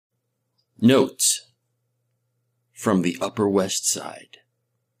Notes from the Upper West Side,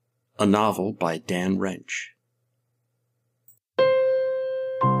 a novel by Dan Wrench.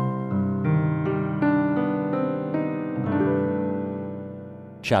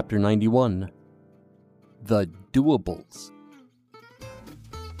 Chapter 91, The Doables.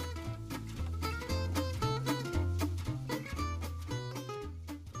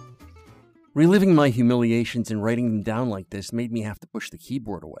 Reliving my humiliations and writing them down like this made me have to push the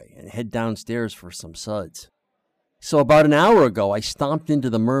keyboard away and head downstairs for some suds. So about an hour ago, I stomped into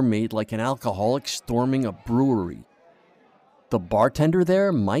the Mermaid like an alcoholic storming a brewery. The bartender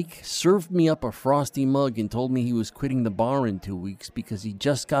there, Mike, served me up a frosty mug and told me he was quitting the bar in 2 weeks because he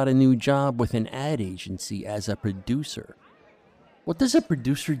just got a new job with an ad agency as a producer. What does a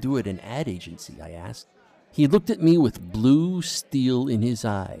producer do at an ad agency? I asked. He looked at me with blue steel in his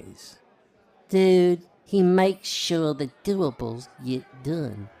eyes. Dude, he makes sure the doables get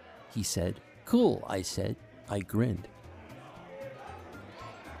done, he said. Cool, I said. I grinned.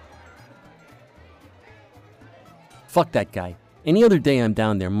 Fuck that guy. Any other day I'm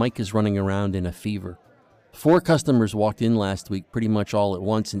down there, Mike is running around in a fever. 4 customers walked in last week pretty much all at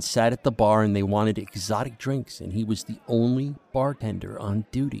once and sat at the bar and they wanted exotic drinks and he was the only bartender on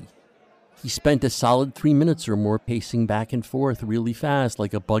duty. He spent a solid 3 minutes or more pacing back and forth really fast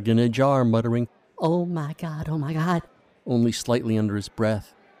like a bug in a jar, muttering, oh my God, only slightly under his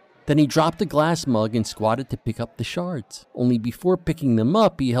breath. Then he dropped a glass mug and squatted to pick up the shards. Only before picking them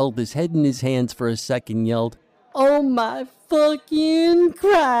up, he held his head in his hands for a second and yelled, oh my fucking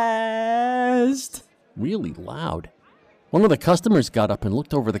Christ! Really loud. One of the customers got up and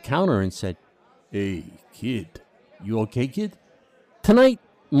looked over the counter and said, hey, kid. You okay, kid? Tonight,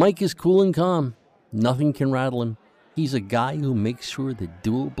 Mike is cool and calm. Nothing can rattle him. He's a guy who makes sure the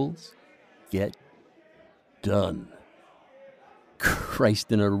doables get done. Christ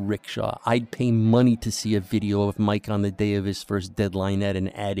in a rickshaw. I'd pay money to see a video of Mike on the day of his first deadline at an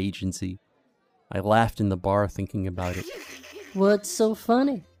ad agency. I laughed in the bar thinking about it. What's so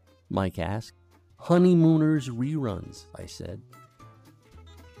funny? Mike asked. Honeymooners reruns, I said.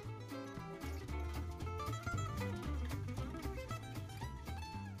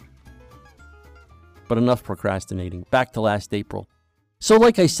 But enough procrastinating. Back to last April. So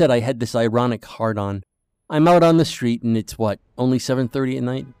like I said, I had this ironic hard-on. I'm out on the street and it's only 7:30 at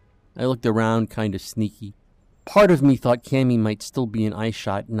night? I looked around kind of sneaky. Part of me thought Cammie might still be an eye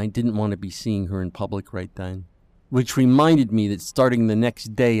shot and I didn't want to be seeing her in public right then. Which reminded me that starting the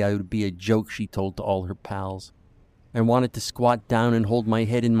next day I would be a joke she told to all her pals. I wanted to squat down and hold my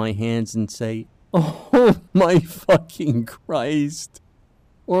head in my hands and say, oh my fucking Christ.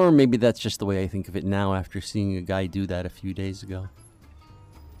 Or maybe that's just the way I think of it now after seeing a guy do that a few days ago.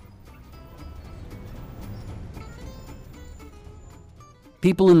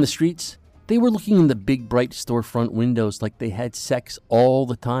 People in the streets, they were looking in the big bright storefront windows like they had sex all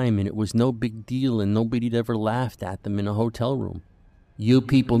the time and it was no big deal and nobody'd ever laughed at them in a hotel room. You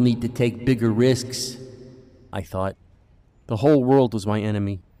people need to take bigger risks, I thought. The whole world was my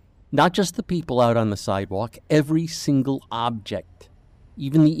enemy. Not just the people out on the sidewalk, every single object.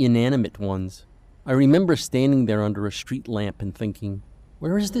 Even the inanimate ones. I remember standing there under a street lamp and thinking,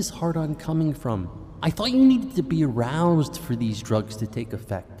 where is this hard-on coming from? I thought you needed to be aroused for these drugs to take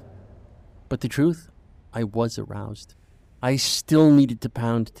effect. But the truth, I was aroused. I still needed to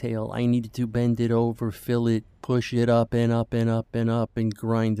pound tail. I needed to bend it over, fill it, push it up and up and up and up and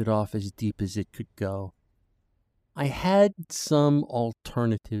grind it off as deep as it could go. I had some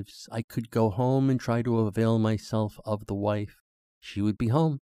alternatives. I could go home and try to avail myself of the wife. She would be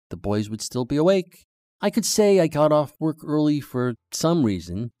home. The boys would still be awake. I could say I got off work early for some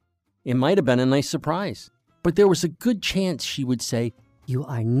reason. It might have been a nice surprise. But there was a good chance she would say, you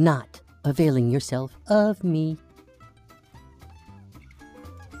are not availing yourself of me.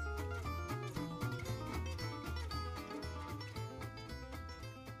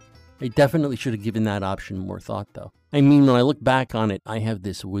 I definitely should have given that option more thought, though. I mean, when I look back on it, I have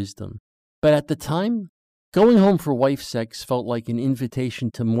this wisdom. But at the time, going home for wife sex felt like an invitation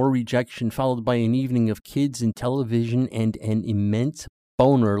to more rejection followed by an evening of kids and television and an immense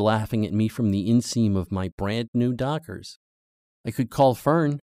boner laughing at me from the inseam of my brand new Dockers. I could call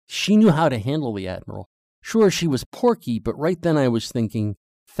Fern. She knew how to handle the Admiral. Sure, she was porky, but right then I was thinking,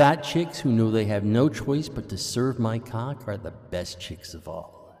 fat chicks who know they have no choice but to serve my cock are the best chicks of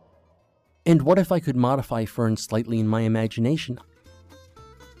all. And what if I could modify Fern slightly in my imagination?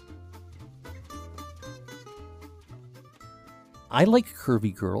 I like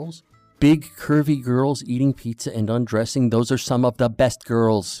curvy girls. Big, curvy girls eating pizza and undressing, those are some of the best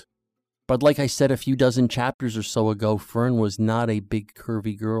girls. But like I said a few dozen chapters or so ago, Fern was not a big,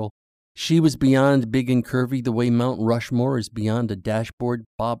 curvy girl. She was beyond big and curvy the way Mount Rushmore is beyond a dashboard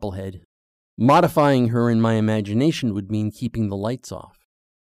bobblehead. Modifying her in my imagination would mean keeping the lights off.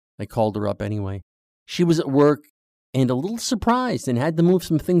 I called her up anyway. She was at work and a little surprised and had to move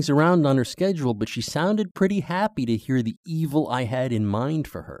some things around on her schedule, but she sounded pretty happy to hear the evil I had in mind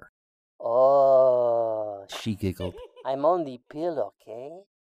for her. Oh, She giggled. I'm on the pill, okay?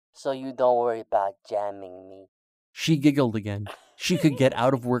 So you don't worry about jamming me. She giggled again. She could get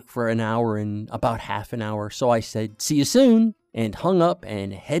out of work for an hour in about half an hour, so I said, "See you soon," and hung up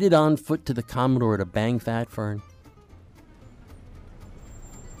and headed on foot to the Commodore to bang Fat Fern.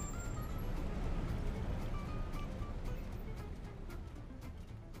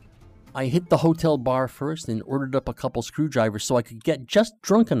 I hit the hotel bar first and ordered up a couple screwdrivers so I could get just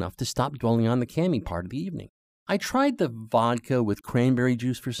drunk enough to stop dwelling on the cammy part of the evening. I tried the vodka with cranberry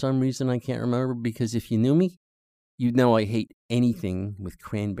juice for some reason I can't remember, because if you knew me, you'd know I hate anything with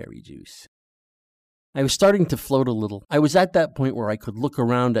cranberry juice. I was starting to float a little. I was at that point where I could look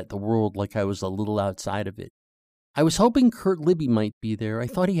around at the world like I was a little outside of it. I was hoping Kurt Libby might be there. I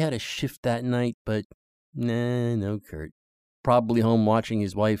thought he had a shift that night, but nah, no Kurt. Probably home watching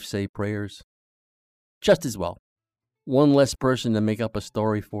his wife say prayers. Just as well. One less person to make up a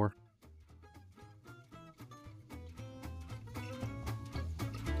story for.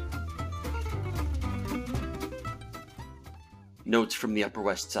 Notes from the Upper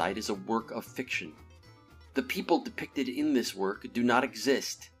West Side is a work of fiction. The people depicted in this work do not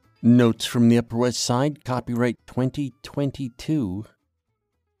exist. Notes from the Upper West Side, copyright 2022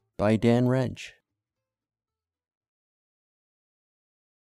 by Dan Reg.